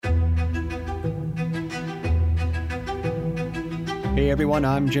Hey everyone,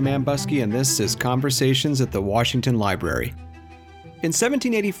 I'm Jim Ambuske, and this is Conversations at the Washington Library. In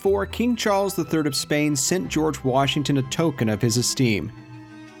 1784, King Charles III of Spain sent George Washington a token of his esteem.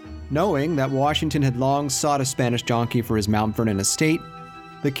 Knowing that Washington had long sought a Spanish donkey for his Mount Vernon estate,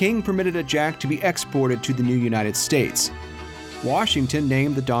 the king permitted a jack to be exported to the new United States. Washington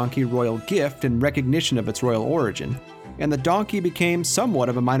named the donkey Royal Gift in recognition of its royal origin, and the donkey became somewhat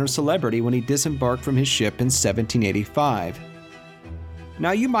of a minor celebrity when he disembarked from his ship in 1785.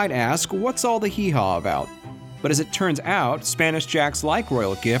 Now you might ask, what's all the hee-haw about? But as it turns out, Spanish jacks like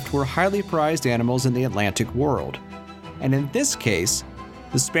Royal Gift were highly prized animals in the Atlantic world. And in this case,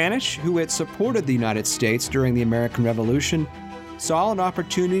 the Spanish, who had supported the United States during the American Revolution, saw an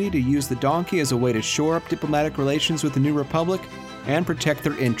opportunity to use the donkey as a way to shore up diplomatic relations with the new republic and protect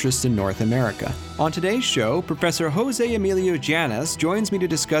their interests in North America. On today's show, Professor Jose Emilio Llanes joins me to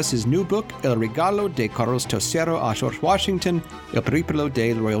discuss his new book, El Regalo de Carlos III a George Washington, El Periplo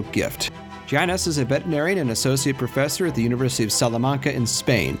del Royal Gift. Llanes is a veterinarian and associate professor at the University of Salamanca in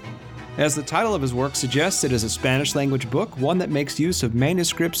Spain. As the title of his work suggests, it is a Spanish-language book, one that makes use of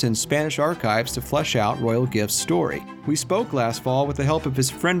manuscripts and Spanish archives to flesh out Royal Gift's story. We spoke last fall with the help of his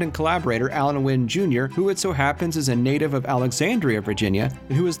friend and collaborator, Alan Wynne Jr., who it so happens is a native of Alexandria, Virginia,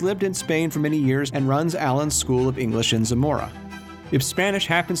 and who has lived in Spain for many years and runs Alan's School of English in Zamora. If Spanish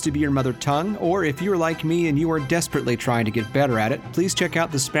happens to be your mother tongue, or if you're like me and you are desperately trying to get better at it, please check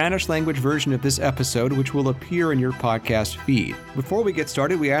out the Spanish language version of this episode, which will appear in your podcast feed. Before we get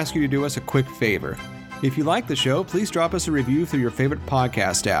started, we ask you to do us a quick favor. If you like the show, please drop us a review through your favorite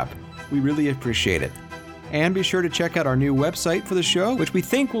podcast app. We really appreciate it. And be sure to check out our new website for the show, which we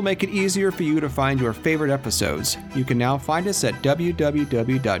think will make it easier for you to find your favorite episodes. You can now find us at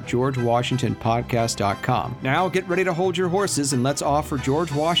www.georgewashingtonpodcast.com. Now get ready to hold your horses and let's offer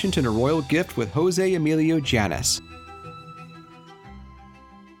George Washington a royal gift with Jose Emilio Llanes.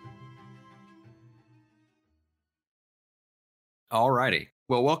 Alrighty.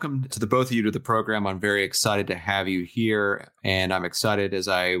 Well, welcome to the both of you to the program. I'm very excited to have you here. And I'm excited, as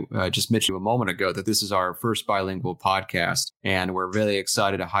I just mentioned a moment ago, that this is our first bilingual podcast. And we're really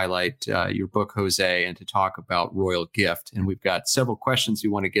excited to highlight your book, Jose, and to talk about Royal Gift. And we've got several questions we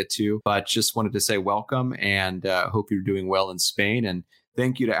want to get to, but just wanted to say welcome and hope you're doing well in Spain. And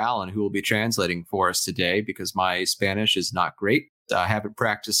thank you to Alan, who will be translating for us today, because my Spanish is not great. I haven't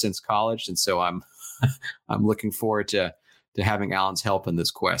practiced since college. And so I'm looking forward to having Alan's help in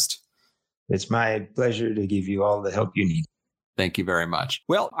this quest. It's my pleasure to give you all the help you need. Thank you very much.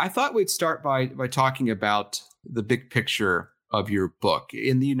 Well, I thought we'd start by talking about the big picture of your book.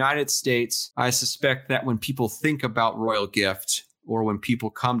 In the United States, I suspect that when people think about Royal Gift, or when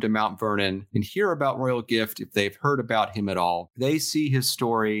people come to Mount Vernon and hear about Royal Gift, if they've heard about him at all, they see his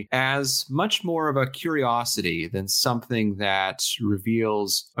story as much more of a curiosity than something that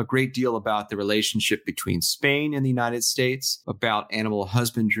reveals a great deal about the relationship between Spain and the United States, about animal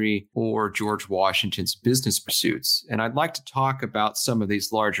husbandry, or George Washington's business pursuits. And I'd like to talk about some of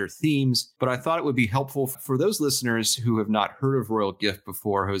these larger themes, but I thought it would be helpful for those listeners who have not heard of Royal Gift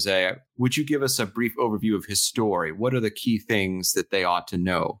before. Jose, would you give us a brief overview of his story? What are the key things that they ought to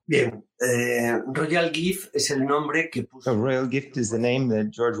know? Bien, Royal Gift es el nombre que puso. So Royal Gift is the name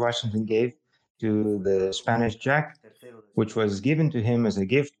that George Washington gave to the Spanish jack, which was given to him as a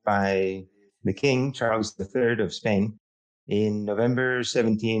gift by the King, Charles III of Spain, in November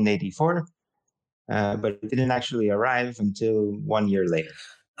 1784, but it didn't actually arrive until 1 year later.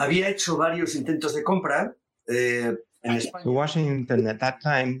 Había hecho varios intentos de compra. So Washington at that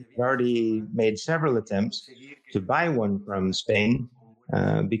time had already made several attempts to buy one from Spain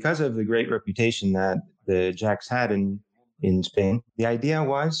because of the great reputation that the jacks had in Spain. The idea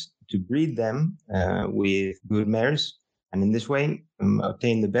was to breed them with good mares, and in this way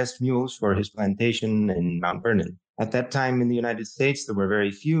obtain the best mules for his plantation in Mount Vernon. At that time in the United States, there were very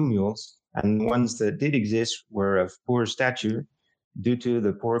few mules, and the ones that did exist were of poor stature due to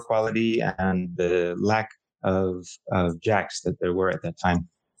the poor quality and the lack of jacks that there were at that time.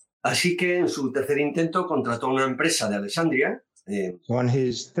 Así que en su tercer intento contrató una empresa de Alexandria. So on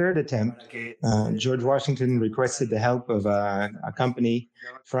his third attempt, George Washington requested the help of a company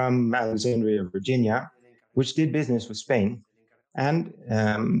from Alexandria, Virginia, which did business with Spain. And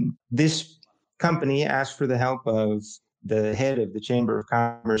this company asked for the help of the head of the Chamber of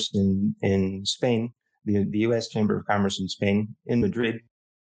Commerce in Spain, the U.S. Chamber of Commerce in Spain, in Madrid,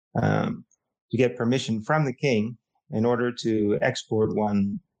 to get permission from the king in order to export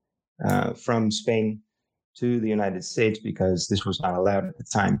one from Spain to the United States, because this was not allowed at the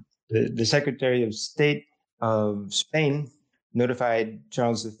time. The Secretary of State of Spain notified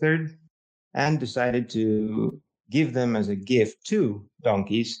Charles III and decided to give them as a gift 2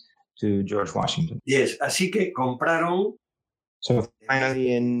 donkeys to George Washington. Yes, así que compraron. So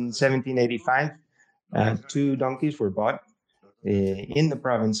finally, in 1785, 2 donkeys were bought in the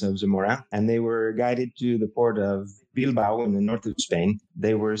province of Zamora, and they were guided to the port of Bilbao in the north of Spain.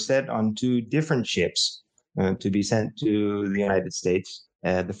 They were set on 2 different ships to be sent to the United States.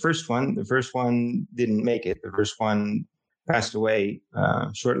 The first one didn't make it. The first one passed away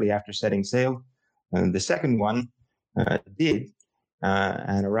shortly after setting sail. The second one did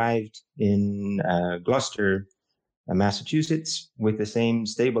and arrived in Gloucester, Massachusetts, with the same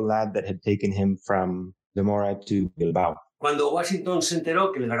stable lad that had taken him from Zamora to Bilbao. Cuando Washington se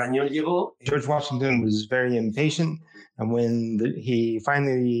enteró que el garañón llegó, George Washington was very impatient, and when he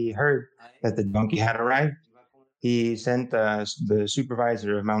finally heard that the donkey had arrived, he sent the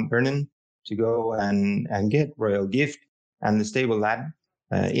supervisor of Mount Vernon to go and get Royal Gift and the stable lad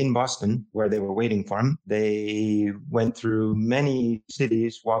in Boston, where they were waiting for him. They went through many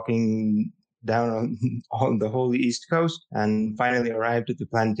cities, walking down on the whole East Coast, and finally arrived at the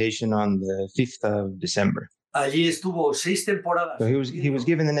plantation on the 5th of December. Allí estuvo 6 temporadas. So he was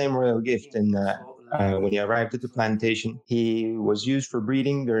given the name Royal Gift, and when he arrived at the plantation, he was used for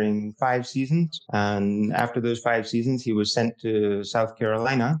breeding during 5 seasons. And after those 5 seasons, he was sent to South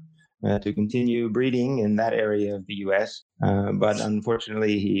Carolina to continue breeding in that area of the U.S. But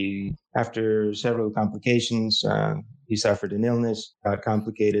unfortunately, after several complications, he suffered an illness, got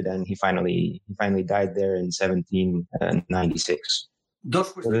complicated, and he finally died there in 1796. So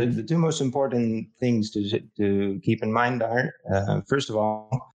the 2 most important things to keep in mind are, first of all,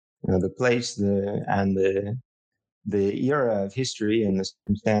 the place and the era of history and the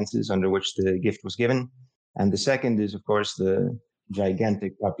circumstances under which the gift was given. And the second is, of course, the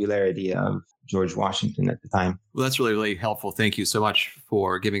gigantic popularity of George Washington at the time. Well, that's really, really helpful. Thank you so much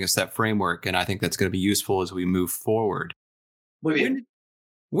for giving us that framework. And I think that's going to be useful as we move forward. Muy bien.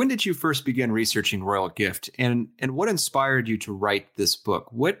 When did you first begin researching Royal Gift, and what inspired you to write this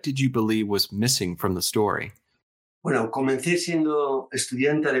book? What did you believe was missing from the story? Bueno, comencé siendo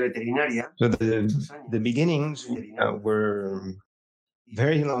estudiante de veterinaria. So the beginnings were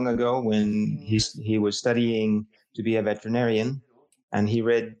very long ago when he was studying to be a veterinarian, and he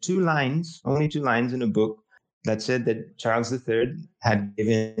read only two lines in a book that said that Charles III had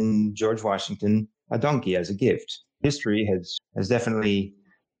given George Washington a donkey as a gift. History has definitely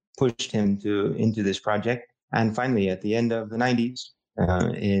pushed him into this project. And finally, at the end of the 90s,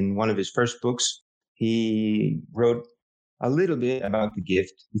 in one of his first books, he wrote a little bit about the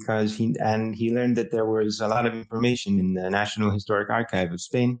gift because he learned that there was a lot of information in the National Historic Archive of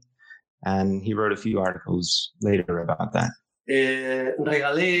Spain, and he wrote a few articles later about that.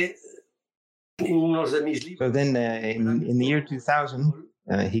 Regalé unos de mis libros. So then in the year 2000,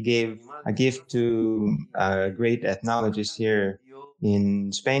 he gave a gift to a great ethnologist here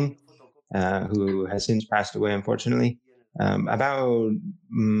in Spain, who has since passed away, unfortunately, about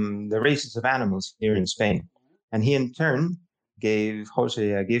the races of animals here in Spain. And he, in turn, gave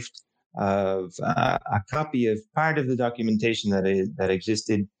Jose a gift of a copy of part of the documentation that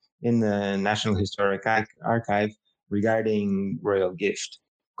existed in the National Historic Archive regarding Royal Gift.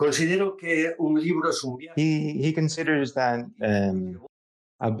 Considero que un libro es un viaje. He considers that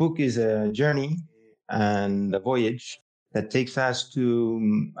a book is a journey and a voyage that takes us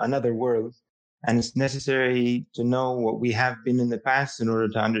to another world, and it's necessary to know what we have been in the past in order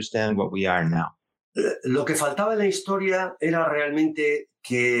to understand what we are now. Lo que faltaba en la historia era realmente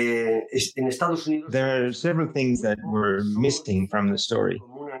que en Estados Unidos. There are several things that were missing from the story.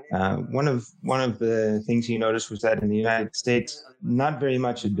 One of the things he noticed was that in the United States, not very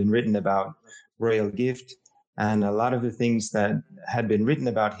much had been written about Royal Gift, and a lot of the things that had been written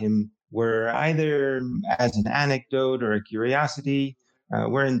about him were either as an anecdote or a curiosity,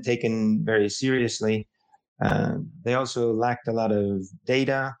 weren't taken very seriously. They also lacked a lot of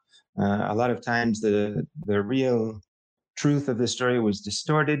data. A lot of times the real truth of the story was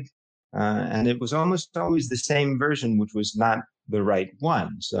distorted, and it was almost always the same version, which was not the right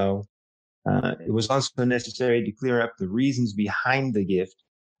one. So it was also necessary to clear up the reasons behind the gift,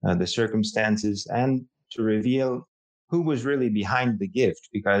 the circumstances, and to reveal who was really behind the gift,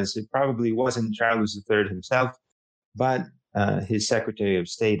 because it probably wasn't Charles III himself, but his Secretary of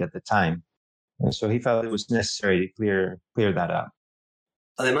State at the time. So he felt it was necessary to clear that up.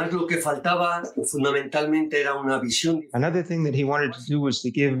 Además, lo que faltaba fundamentalmente era una visión. Another thing that he wanted to do was to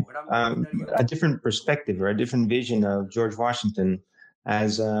give a different perspective or a different vision of George Washington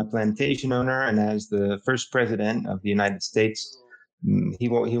as a plantation owner and as the first president of the United States. He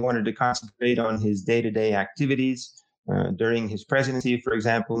wanted to concentrate on his day-to-day activities during his presidency, for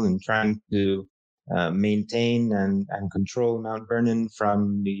example, and trying to maintain and control Mount Vernon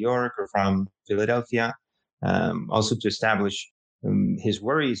from New York or from Philadelphia. Also to establish his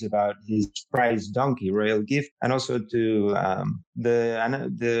worries about his prized donkey, Royal Gift, and also to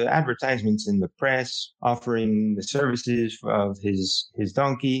the advertisements in the press offering the services of his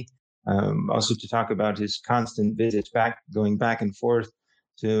donkey. Also to talk about his constant visits going back and forth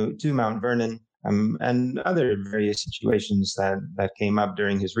to Mount Vernon, and other various situations that came up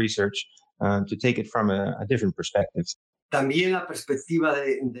during his research, to take it from a different perspective. También la perspectiva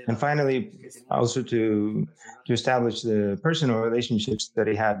And finally, also to establish the personal relationships that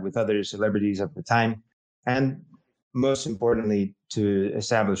he had with other celebrities of the time, and most importantly, to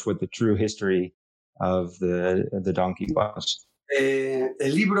establish what the true history of the donkey was. El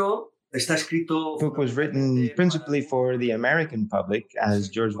libro está escrito. The book was written principally for the American public, as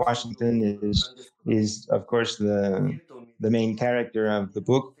George Washington is of course the main character of the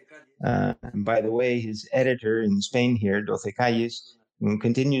book. And by the way, his editor in Spain here, Doce Calles,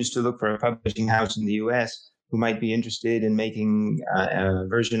 continues to look for a publishing house in the US who might be interested in making a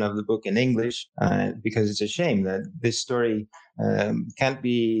version of the book in English, because it's a shame that this story can't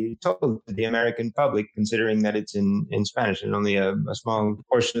be told to the American public, considering that it's in Spanish, and only a small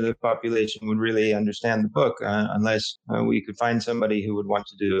portion of the population would really understand the book, unless we could find somebody who would want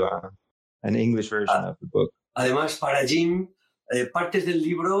to do an English version of the book. Además, para Jim, partes del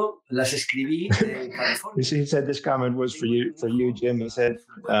libro las escribí en California. He said this comment was for you, Jim. He said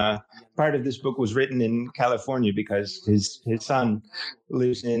part of this book was written in California because his son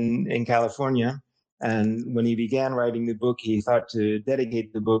lives in California. And when he began writing the book, he thought to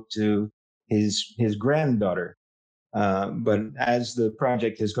dedicate the book to his granddaughter. But as the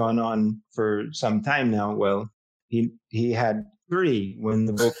project has gone on for some time now, well, he had 3 when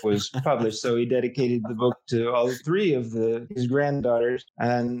the book was published, so he dedicated the book to all 3 of his granddaughters.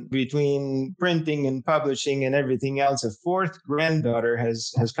 And between printing and publishing and everything else, a 4th granddaughter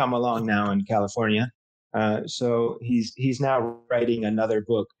has come along now in California. So he's now writing another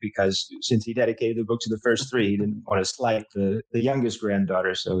book, because since he dedicated the book to the first 3, he didn't want to slight the youngest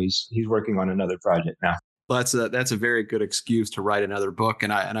granddaughter. So he's working on another project now. Well, that's a very good excuse to write another book.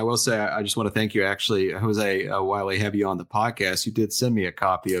 And I will say, I just want to thank you, actually, Jose, while I have you on the podcast. You did send me a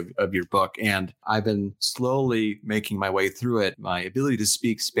copy of your book, and I've been slowly making my way through it. My ability to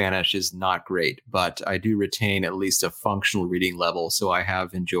speak Spanish is not great, but I do retain at least a functional reading level. So I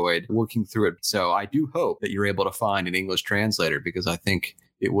have enjoyed working through it. So I do hope that you're able to find an English translator, because I think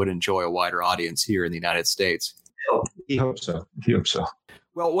it would enjoy a wider audience here in the United States. He hopes so.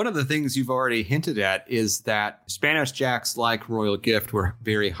 Well, one of the things you've already hinted at is that Spanish jacks like Royal Gift were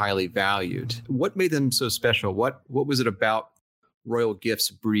very highly valued. What made them so special? What was it about Royal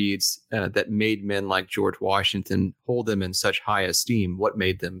Gift's breeds that made men like George Washington hold them in such high esteem? What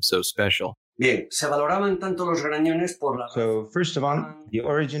made them so special? Bien, se valoraban tanto los grañones por la. So first of all, the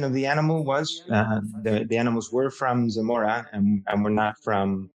origin of the animal was the animals were from Zamora and were not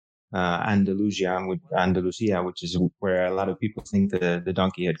from Andalusia, which is where a lot of people think the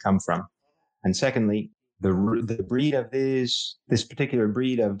donkey had come from. And secondly, the breed of this particular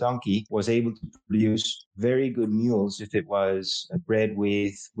breed of donkey was able to produce very good mules if it was bred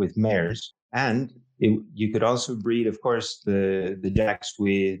with mares. And you could also breed, of course, the jacks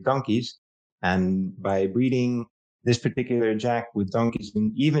with donkeys. And by breeding this particular jack with donkeys,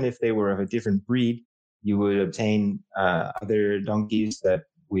 and even if they were of a different breed, you would obtain other donkeys that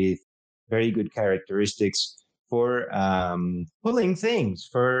with very good characteristics for pulling things,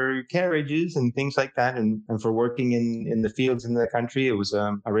 for carriages and things like that, and for working in the fields in the country. It was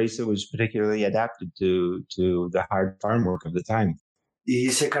a race that was particularly adapted to the hard farm work of the time. Y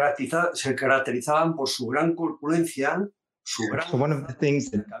se caracterizaban por su gran corpulencia. So one of the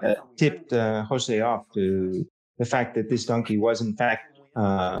things that tipped Jose off to the fact that this donkey was in fact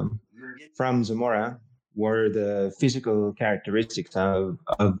from Zamora were the physical characteristics of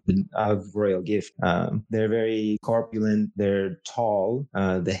Royal Gift. They're very corpulent, they're tall,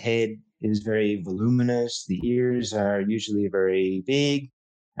 the head is very voluminous, the ears are usually very big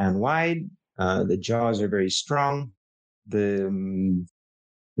and wide, the jaws are very strong, the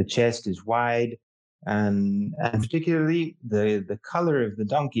chest is wide, and particularly the color of the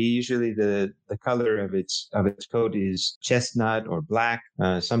donkey. Usually the color of its coat is chestnut or black.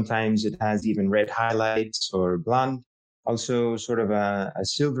 Sometimes it has even red highlights or blonde. Also sort of a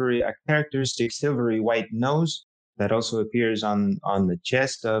characteristic silvery white nose that also appears on the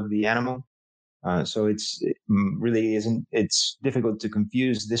chest of the animal. So really isn't. It's difficult to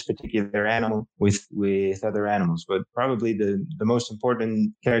confuse this particular animal with other animals. But probably the most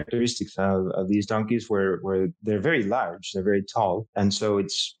important characteristics of these donkeys were they're very large, they're very tall, and so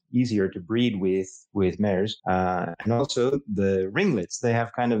it's easier to breed with mares. And also the ringlets. They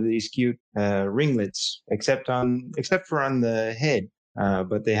have kind of these cute ringlets, except for on the head.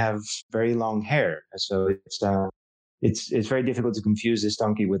 But they have very long hair, so it's very difficult to confuse this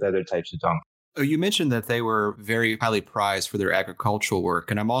donkey with other types of donkey. Oh, you mentioned that they were very highly prized for their agricultural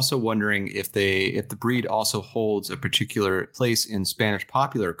work, and I'm also wondering if the breed also holds a particular place in Spanish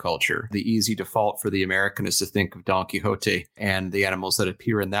popular culture. The easy default for the American is to think of Don Quixote and the animals that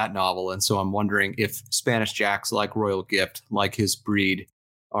appear in that novel, and so I'm wondering if Spanish jacks like Royal Gift, like his breed,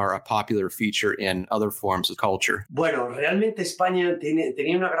 are a popular feature in other forms of culture. Bueno, realmente España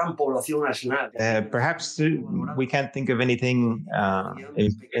tenía una gran población nacional. Perhaps we can't think of anything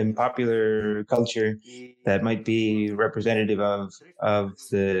in popular culture that might be representative of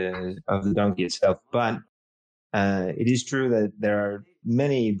the donkey itself. But it is true that there are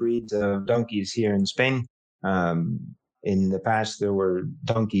many breeds of donkeys here in Spain. In the past, there were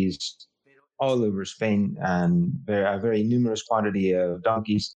donkeys all over Spain, and a very numerous quantity of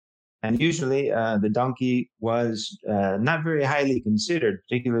donkeys. And usually the donkey was not very highly considered,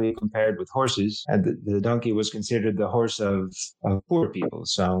 particularly compared with horses. And the donkey was considered the horse of poor people.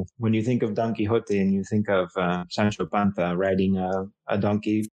 So when you think of Don Quixote and you think of Sancho Panza riding a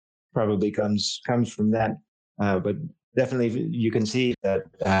donkey, probably comes from that. But definitely you can see that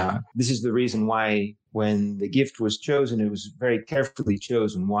this is the reason why when the gift was chosen, it was very carefully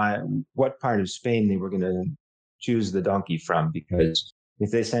chosen what part of Spain they were going to choose the donkey from, because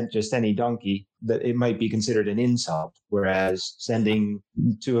if they sent just any donkey, that it might be considered an insult, whereas sending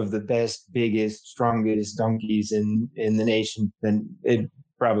two of the best, biggest, strongest donkeys in the nation, then it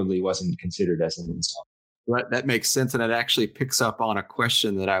probably wasn't considered as an insult. That makes sense. And it actually picks up on a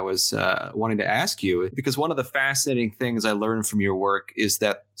question that I was wanting to ask you, because one of the fascinating things I learned from your work is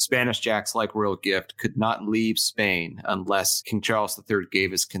that Spanish jacks like Royal Gift could not leave Spain unless King Charles III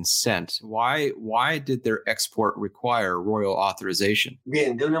gave his consent. Why did their export require royal authorization?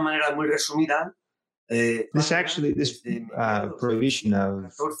 Bien, de una manera muy resumida, This prohibition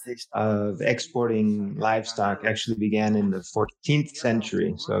of exporting livestock actually began in the 14th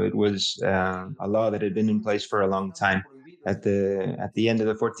century. So it was a law that had been in place for a long time. At the end of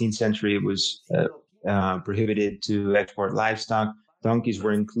the 14th century, it was prohibited to export livestock. Donkeys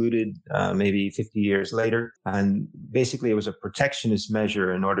were included maybe 50 years later. And basically, it was a protectionist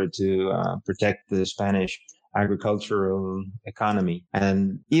measure in order to protect the Spanish agricultural economy.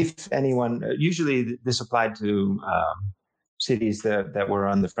 And if anyone, usually this applied to cities that were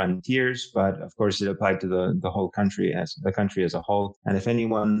on the frontiers, but of course it applied to the whole country as a whole. And if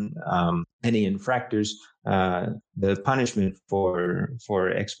anyone, any infractors, the punishment for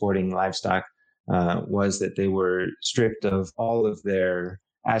exporting livestock was that they were stripped of all of their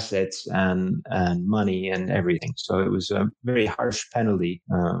assets and money and everything. So it was a very harsh penalty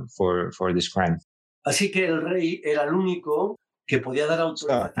for this crime. Así que el rey era el único que podía dar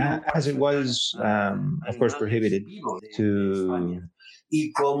autorización. As it was, of course, prohibited to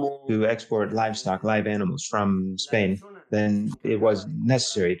export live animals from Spain, then it was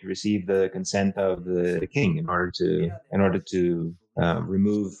necessary to receive the consent of the king in order to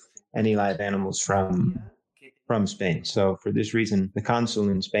remove any live animals from Spain. So for this reason, the consul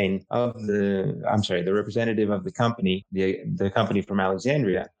in Spain the representative of the company, the company from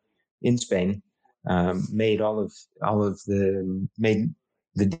Alexandria in Spain, made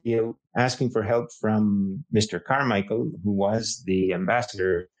the deal, asking for help from Mr. Carmichael, who was the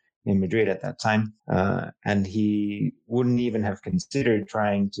ambassador in Madrid at that time, and he wouldn't even have considered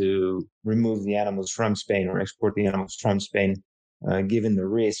trying to remove the animals from Spain or export the animals from Spain, given the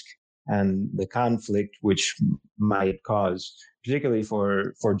risk and the conflict which might cause, particularly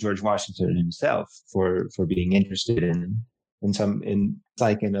for George Washington himself, for being interested in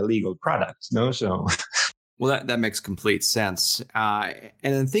like an illegal product, no? So, well, that makes complete sense. And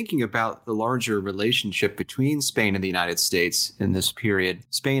then thinking about the larger relationship between Spain and the United States in this period,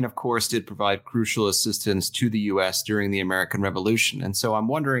 Spain, of course, did provide crucial assistance to the U.S. during the American Revolution. And so I'm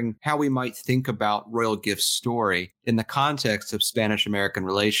wondering how we might think about Royal Gift's story in the context of Spanish-American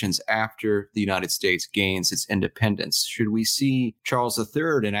relations after the United States gains its independence. Should we see Charles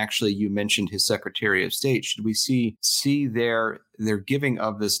III, and actually you mentioned his Secretary of State, should we see their giving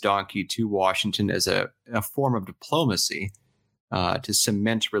of this donkey to Washington as a form of diplomacy to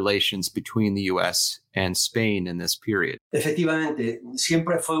cement relations between the U.S. and Spain in this period. Efectivamente,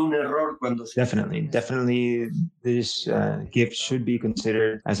 siempre fue un error cuando se... Definitely, this gift should be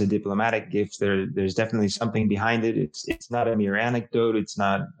considered as a diplomatic gift. There's definitely something behind it. It's not a mere anecdote. It's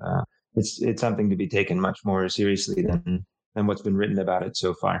not. It's something to be taken much more seriously than what's been written about it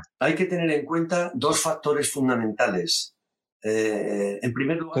so far. Hay que tener en cuenta dos factores fundamentales. En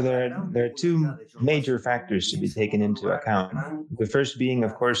primer lugar, so there are two major factors to be taken into account. The first being,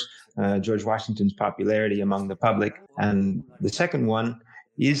 of course, George Washington's popularity among the public, and the second one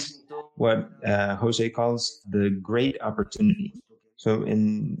is what Jose calls the great opportunity. So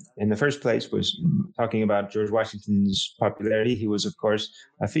in the first place was talking about George Washington's popularity. He was, of course,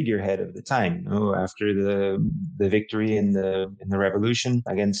 a figurehead of the time. After the victory in the Revolution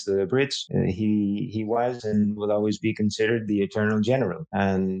against the Brits, he was and will always be considered the eternal general.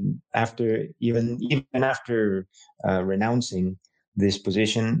 And after even after renouncing this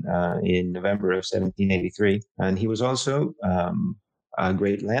position in November of 1783, and he was also a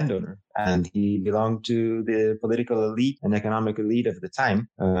great landowner, and he belonged to the political elite and economic elite of the time,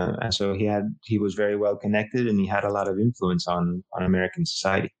 and so he was very well connected, and he had a lot of influence on American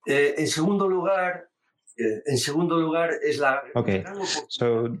society. En segundo lugar, es la... Okay,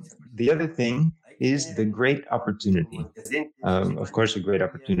 so the other thing is the great opportunity. Of course, a great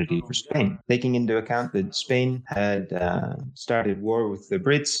opportunity for Spain, taking into account that Spain had started war with the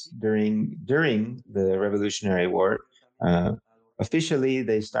Brits during the Revolutionary War. Officially,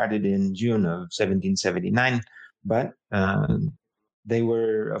 they started in June of 1779, but they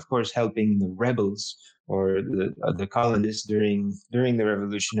were, of course, helping the rebels or the colonists during the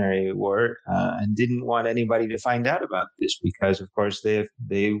Revolutionary War, and didn't want anybody to find out about this because, of course,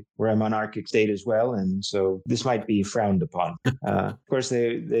 they were a monarchic state as well, and so this might be frowned upon. Of course,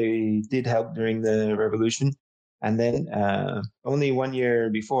 they did help during the Revolution, and then only 1 year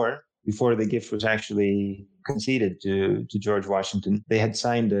before the gift was actually conceded to George Washington, they had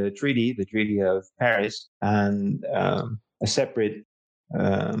signed a treaty, the Treaty of Paris, and a separate.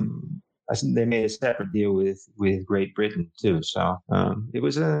 They made a separate deal with Great Britain too. So it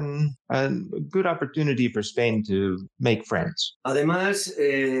was a good opportunity for Spain to make friends. Además,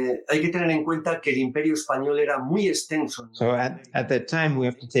 hay que tener en cuenta que el Imperio Español era muy extenso. So at that time, we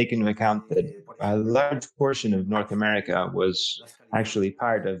have to take into account that a large portion of North America was actually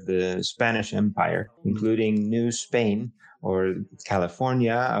part of the Spanish Empire, including New Spain or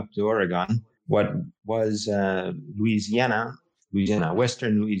California up to Oregon, what was Louisiana,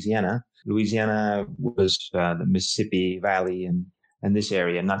 Western Louisiana. Louisiana was the Mississippi Valley and this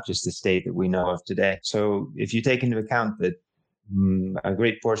area, not just the state that we know of today. So if you take into account that a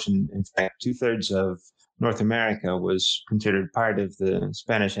great portion, in fact, 2/3 of North America was considered part of the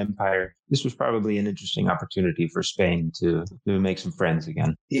Spanish Empire, this was probably an interesting opportunity for Spain to make some friends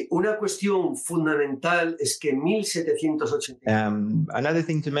again. Y una cuestión fundamental es que 1780. Another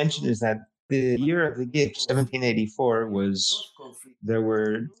thing to mention is that the year of the gift, 1784, there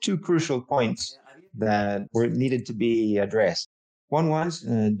were two crucial points that were needed to be addressed. One was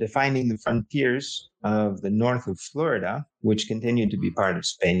defining the frontiers of the north of Florida, which continued to be part of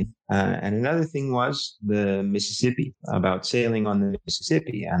Spain. And another thing was the Mississippi, about sailing on the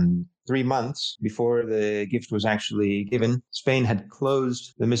Mississippi. And 3 months before the gift was actually given, Spain had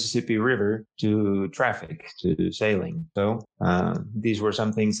closed the Mississippi River to traffic, to sailing. So these were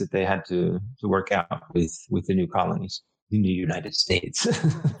some things that they had to work out with the new colonies in the United States.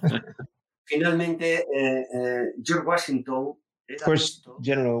 Finalmente, George Washington. Of course,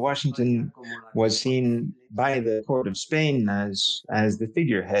 General Washington was seen by the court of Spain as the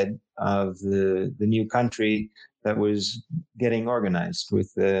figurehead of the new country that was getting organized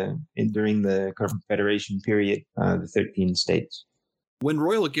during the Confederation period, the 13 states. When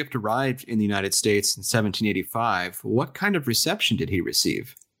Royal Gift arrived in the United States in 1785, what kind of reception did he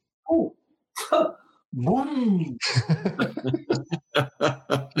receive? Oh, boom!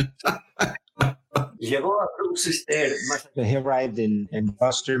 He arrived in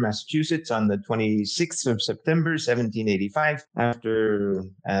Worcester, Massachusetts on the 26th of September, 1785, after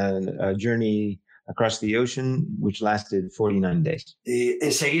a journey across the ocean, which lasted 49 days.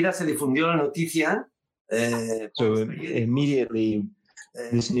 Enseguida se difundió la noticia. So immediately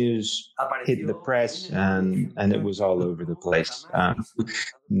this news hit the press, and it was all over the place.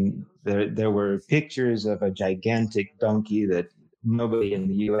 There were pictures of a gigantic donkey that nobody in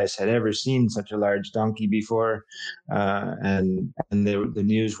the U.S. had ever seen such a large donkey before, and the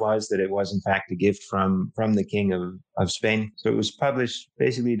news was that it was in fact a gift from the King of Spain. So it was published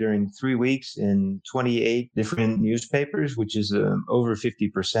basically during 3 weeks in 28 different newspapers, which is over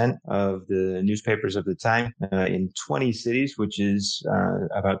 50% of the newspapers of the time, in 20 cities, which is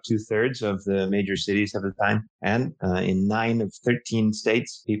about 2/3 of the major cities of the time, and in 9 of 13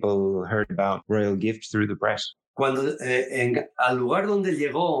 states, people heard about royal gifts through the press. Al lugar donde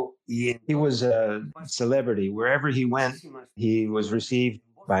llegó He was a celebrity. Wherever he went, he was received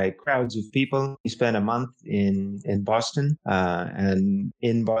by crowds of people. He spent a month in Boston, and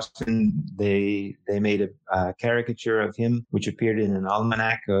in Boston they made a caricature of him, which appeared in an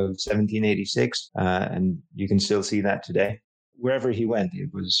almanac of 1786, and you can still see that today. Wherever he went,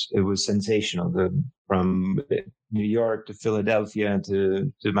 it was sensational. From New York to Philadelphia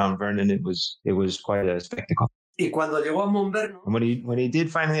to Mount Vernon, it was quite a spectacle. Y cuando llegó a Montverno, And when he did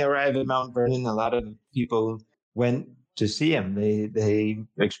finally arrive at Mount Vernon, a lot of people went to see him. They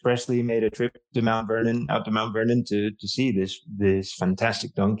expressly made a trip to Mount Vernon to see this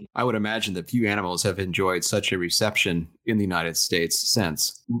fantastic donkey. I would imagine that few animals have enjoyed such a reception in the United States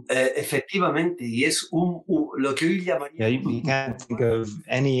since. Efectivamente, y es lo que hoy llamaría. Yeah, you can't think of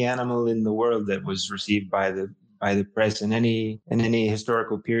any animal in the world that was received by the press in any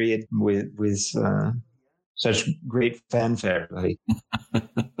historical period with such great fanfare. Like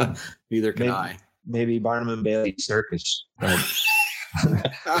Neither can I. Maybe Barnum and Bailey Circus.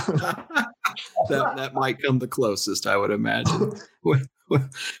 that might come the closest, I would imagine.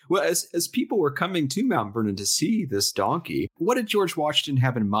 Well, as people were coming to Mount Vernon to see this donkey, what did George Washington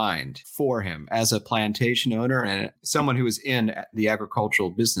have in mind for him as a plantation owner and someone who was in the agricultural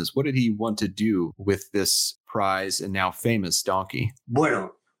business? What did he want to do with this prized and now famous donkey?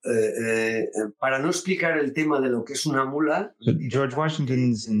 Bueno, para no explicar el tema de lo que es una mula. So George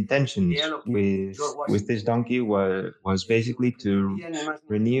Washington's intentions with this donkey was basically to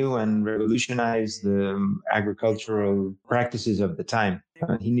renew and revolutionize the agricultural practices of the time.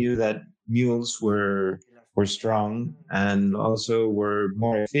 He knew that mules were strong and also were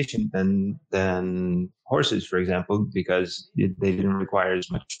more efficient than horses, for example, because they didn't require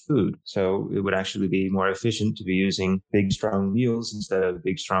as much food. So it would actually be more efficient to be using big, strong mules instead of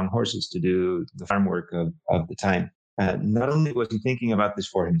big, strong horses to do the farm work of the time. Not only was he thinking about this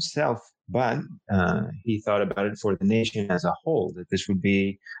for himself, but he thought about it for the nation as a whole, that this would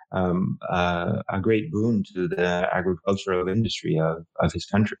be a great boon to the agricultural industry of his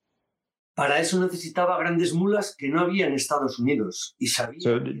country. Para eso necesitaba grandes mulas que no había en Estados Unidos.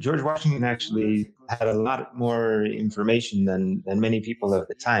 So George Washington actually had a lot more information than many people of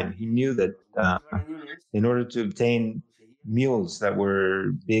the time. He knew that in order to obtain mules that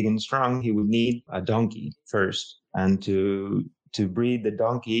were big and strong, he would need a donkey first, and to breed the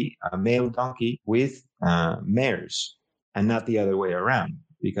donkey, a male donkey, with mares, and not the other way around,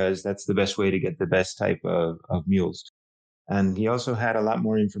 because that's the best way to get the best type of mules. And he also had a lot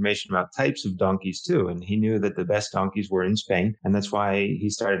more information about types of donkeys too. And he knew that the best donkeys were in Spain. And that's why he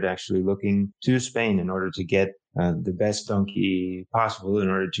started actually looking to Spain in order to get the best donkey possible, in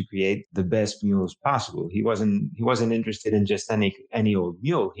order to create the best mules possible. He wasn't interested in just any old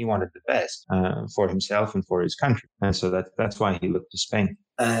mule. He wanted the best for himself and for his country. And so that's why he looked to Spain.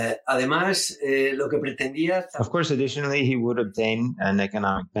 Además, lo que pretendía. Of course, additionally, he would obtain an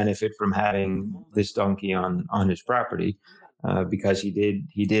economic benefit from having this donkey on his property, because he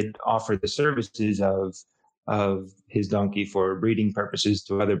did offer the services of his donkey for breeding purposes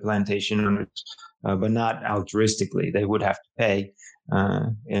to other plantation owners, but not altruistically. They would have to pay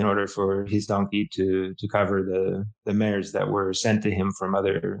in order for his donkey to cover the mares that were sent to him from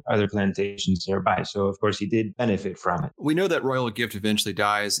other plantations nearby. So, of course, he did benefit from it. We know that Royal Gift eventually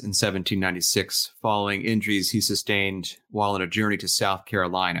dies in 1796 following injuries he sustained while on a journey to South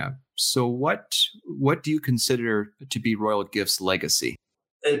Carolina. So what do you consider to be Royal Gift's legacy?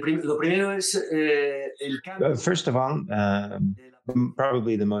 Lo primero es el cambio. First of all,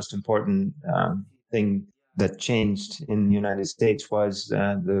 probably the most important thing that changed in the United States was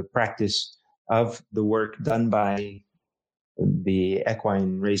the practice of the work done by the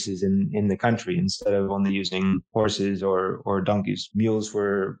equine races in the country. Instead of only using horses or donkeys, mules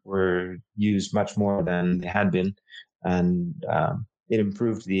were used much more than they had been, and it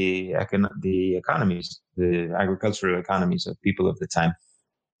improved the economies, the agricultural economies of people of the time.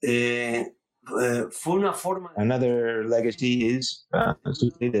 Another legacy is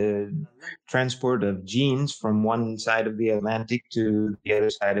the transport of genes from one side of the Atlantic to the other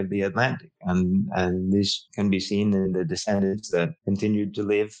side of the Atlantic, and this can be seen in the descendants that continued to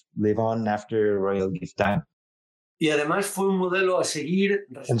live on after Royal Gift died. Y además fue un modelo a seguir.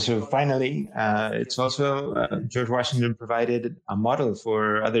 And so finally, it's also George Washington provided a model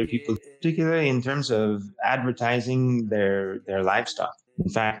for other people, particularly in terms of advertising their livestock. In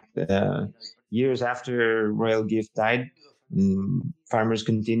fact, years after Royal Gift died, farmers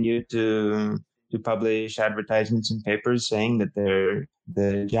continued to publish advertisements in papers saying that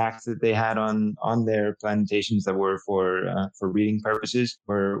the jacks that they had on their plantations that were for breeding purposes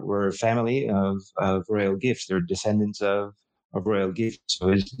were a family of Royal Gifts. They're descendants of Royal Gift. So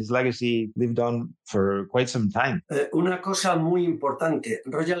his legacy lived on for quite some time. Una cosa muy importante,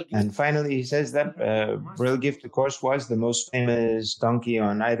 Royal Gift. And finally, he says that Royal Gift, of course, was the most famous donkey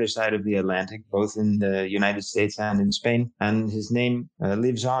on either side of the Atlantic, both in the United States and in Spain. And his name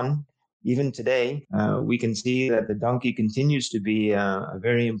lives on. Even today, we can see that the donkey continues to be a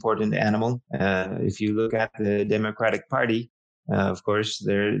very important animal. If you look at the Democratic Party, of course,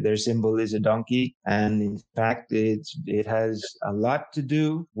 their symbol is a donkey, and in fact, it has a lot to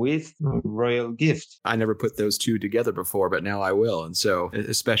do with Royal Gift. I never put those two together before, but now I will. And so,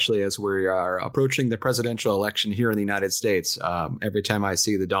 especially as we are approaching the presidential election here in the United States, every time I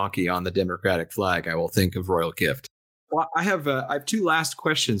see the donkey on the Democratic flag, I will think of Royal Gift. Well, I have two last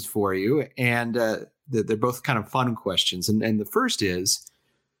questions for you, and they're both kind of fun questions. And the first is,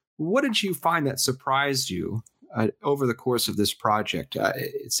 what did you find that surprised you over the course of this project?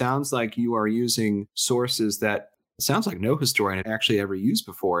 It sounds like you are using sources that sounds like no historian had actually ever used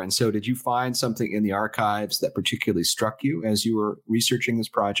before. And so did you find something in the archives that particularly struck you as you were researching this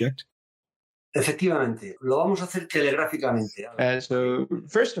project? Efectivamente, lo vamos a hacer telegráficamente. So,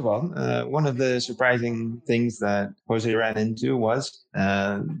 first of all, one of the surprising things that Jose ran into was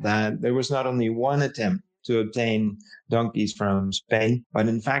that there was not only one attempt to obtain donkeys from Spain, but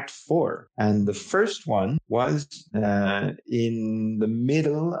in fact 4. And the first one was in the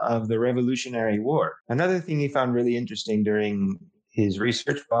middle of the Revolutionary War. Another thing he found really interesting during his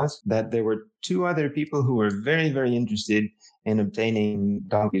research was that there were 2 other people who were very, very interested in obtaining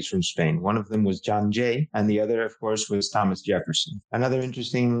donkeys from Spain. One of them was John Jay, and the other, of course, was Thomas Jefferson. Another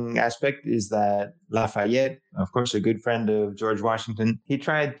interesting aspect is that Lafayette, of course, a good friend of George Washington, he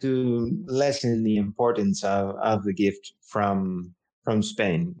tried to lessen the importance of the gift from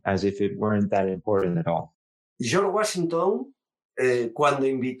Spain, as if it weren't that important at all. George Washington, cuando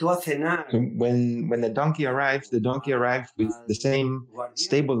invitó a cenar. So when the donkey arrived with the same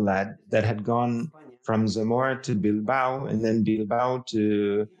stable lad that had gone from Zamora to Bilbao, and then Bilbao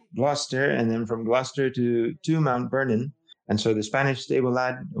to Gloucester, and then from Gloucester to Mount Vernon. And so the Spanish stable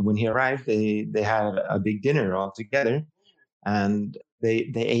lad, when he arrived, they had a big dinner all together, and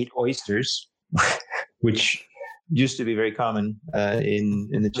they ate oysters, which used to be very common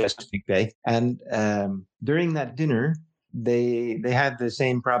in the Chesapeake Bay. And during that dinner, they had the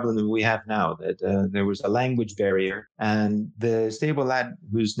same problem that we have now, that there was a language barrier. And the stable lad,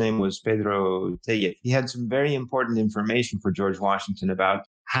 whose name was Pedro Tellez, he had some very important information for George Washington about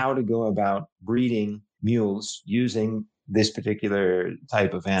how to go about breeding mules using this particular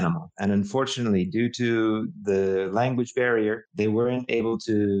type of animal. And unfortunately, due to the language barrier, they weren't able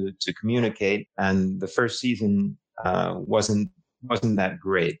to communicate. And the first season wasn't that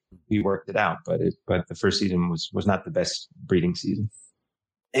great. We worked it out, but the first season was not the best breeding season.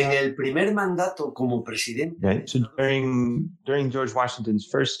 En el primer mandato como presidente. Right. So during George Washington's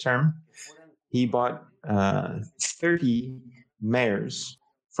first term, he bought 30 mares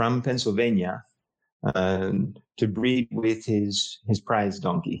from Pennsylvania to breed with his prize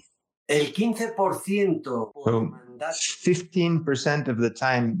donkey. El 15%. So 15% of the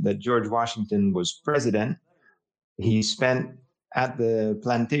time that George Washington was president, he spent at the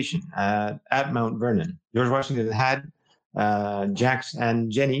plantation at Mount Vernon. George Washington had jacks and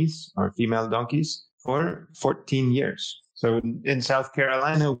jennies, or female donkeys, for 14 years. So in South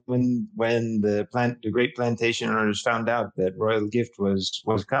Carolina, when the great plantation owners found out that Royal Gift was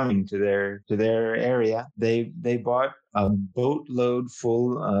coming to their area, they bought a boatload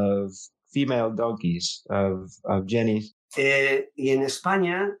full of female donkeys, of jennies. Y en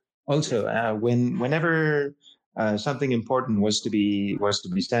España. Also, whenever something important was to be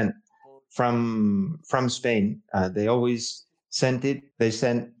sent from Spain, they always sent it. They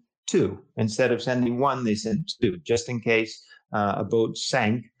sent 2 instead of sending 1. They sent 2, just in case a boat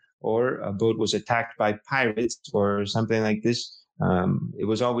sank or a boat was attacked by pirates or something like this. It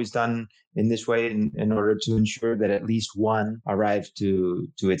was always done in this way in order to ensure that at least 1 arrived to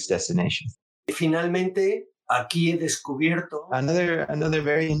its destination. Finalmente. Aquí he descubierto. Another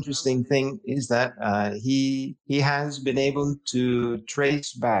very interesting thing is that he has been able to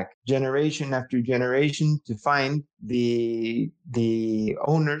trace back generation after generation to find the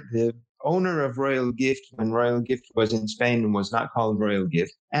owner of Royal Gift when Royal Gift was in Spain and was not called Royal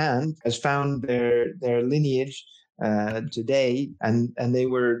Gift, and has found their lineage today, and they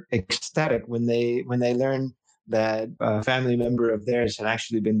were ecstatic when they learned that a family member of theirs had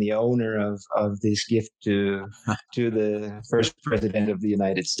actually been the owner of this gift to the first president of the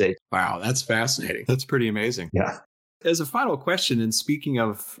United States. Wow, that's fascinating. That's pretty amazing. Yeah. As a final question, and speaking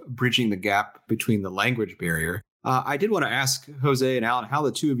of bridging the gap between the language barrier, I did want to ask Jose and Alan how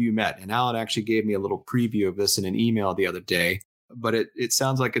the two of you met. And Alan actually gave me a little preview of this in an email the other day, but it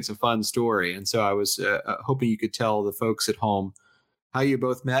sounds like it's a fun story. And so I was hoping you could tell the folks at home how you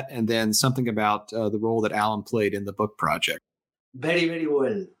both met, and then something about the role that Alan played in the book project. Very, very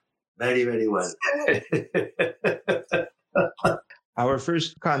well. Very, very well. Our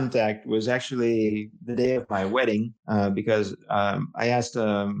first contact was actually the day of my wedding, because I asked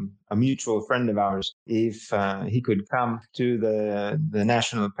a mutual friend of ours if he could come to the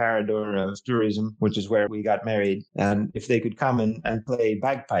National Parador of Tourism, which is where we got married, and if they could come and play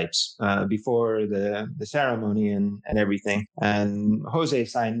bagpipes before the ceremony and everything. And Jose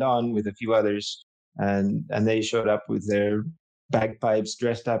signed on with a few others, and they showed up with their bagpipes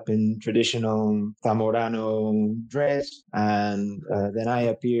dressed up in traditional Zamorano dress. And then I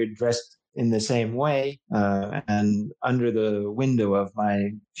appeared dressed in the same way. And under the window of my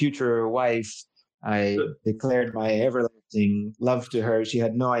future wife, I declared my everlasting love to her. She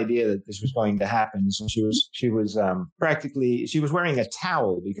had no idea that this was going to happen. So she was wearing a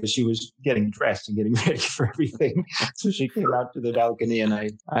towel because she was getting dressed and getting ready for everything. So she came out to the balcony, and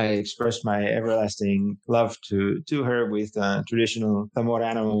I expressed my everlasting love to her with traditional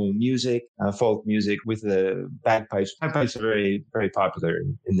Zamorano music, folk music with the bagpipes. Bagpipes are very, very popular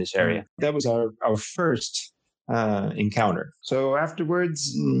in this area. That was our first encounter. So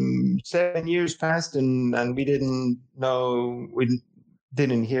afterwards, 7 years passed, and we didn't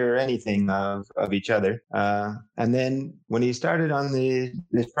hear anything of each other. And then when he started on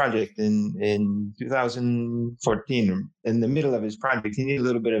this project in 2014, in the middle of his project, he needed a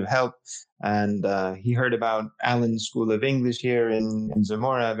little bit of help. And he heard about Alan's School of English here in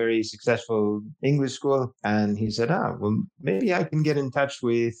Zamora, a very successful English school. And he said, well, maybe I can get in touch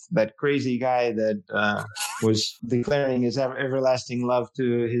with that crazy guy that was declaring his everlasting love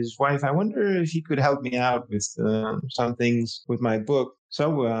to his wife. I wonder if he could help me out with some things with my book.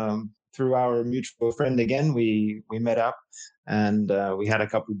 So through our mutual friend again, we met up, and we had a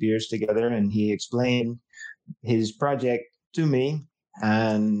couple of beers together, and he explained his project to me,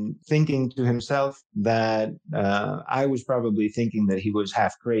 and thinking to himself that I was probably thinking that he was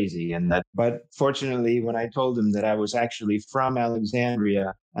half crazy, but fortunately, when I told him that I was actually from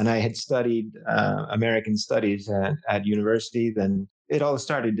Alexandria and I had studied American studies at university, then it all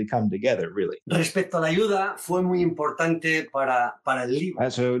started to come together, really. Respecto a la ayuda, fue muy importante para el libro.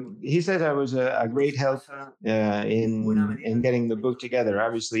 So he said I was a great help in getting the book together.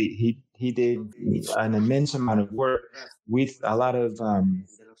 Obviously, he did an immense amount of work with a lot of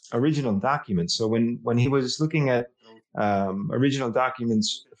original documents. So when he was looking at original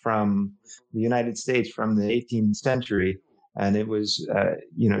documents from the United States from the 18th century, and it was,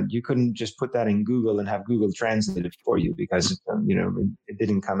 you couldn't just put that in Google and have Google translate it for you because, it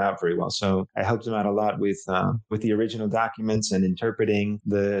didn't come out very well. So I helped him out a lot with the original documents and interpreting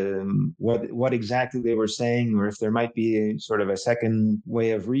what exactly they were saying, or if there might be sort of a second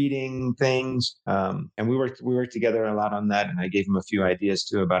way of reading things. And we worked together a lot on that. And I gave him a few ideas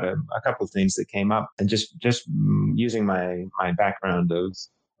too about a couple of things that came up, and just using my background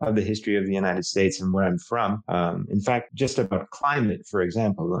of the history of the United States and where I'm from. In fact, just about climate, for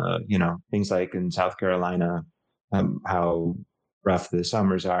example, things like in South Carolina, how rough the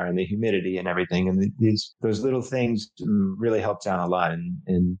summers are and the humidity and everything. And those little things really helped out a lot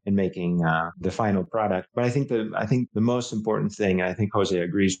in making the final product. But I think the most important thing, and I think Jose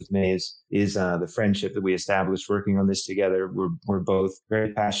agrees with me, is the friendship that we established working on this together. We're both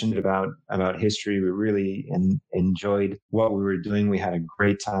very passionate about history. We really enjoyed what we were doing. We had a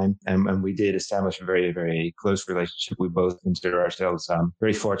great time, and we did establish a very, very close relationship. We both consider ourselves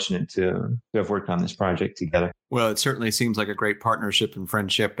very fortunate to have worked on this project together. Well, it certainly seems like a great partnership and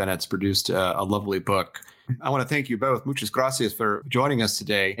friendship, and it's produced a lovely book. I want to thank you both. Muchas gracias for joining us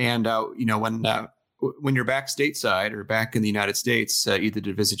today. And, when you're back stateside or back in the United States, either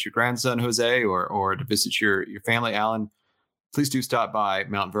to visit your grandson, Jose, or to visit your family, Alan, please do stop by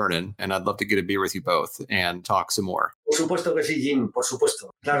Mount Vernon, and I'd love to get a beer with you both and talk some more. Por supuesto que sí, Jim. Por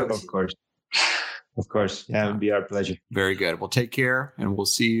supuesto. Claro que sí. Of course. Yeah, it would be our pleasure. Very good. Well, take care, and we'll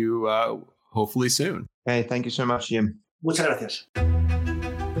see you hopefully soon. Hey, thank you so much, Jim. Muchas gracias.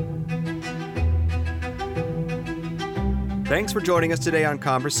 Thanks for joining us today on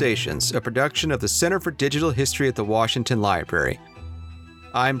Conversations, a production of the Center for Digital History at the Washington Library.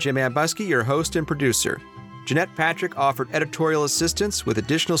 I'm Jim Ambuske, your host and producer. Jeanette Patrick offered editorial assistance with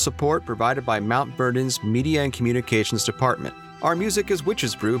additional support provided by Mount Vernon's Media and Communications Department. Our music is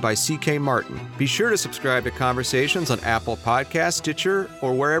Witch's Brew by C.K. Martin. Be sure to subscribe to Conversations on Apple Podcasts, Stitcher,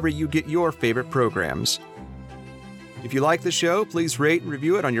 or wherever you get your favorite programs. If you like the show, please rate and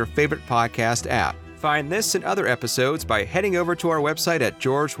review it on your favorite podcast app. Find this and other episodes by heading over to our website at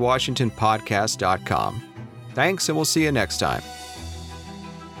georgewashingtonpodcast.com. Thanks, and we'll see you next time.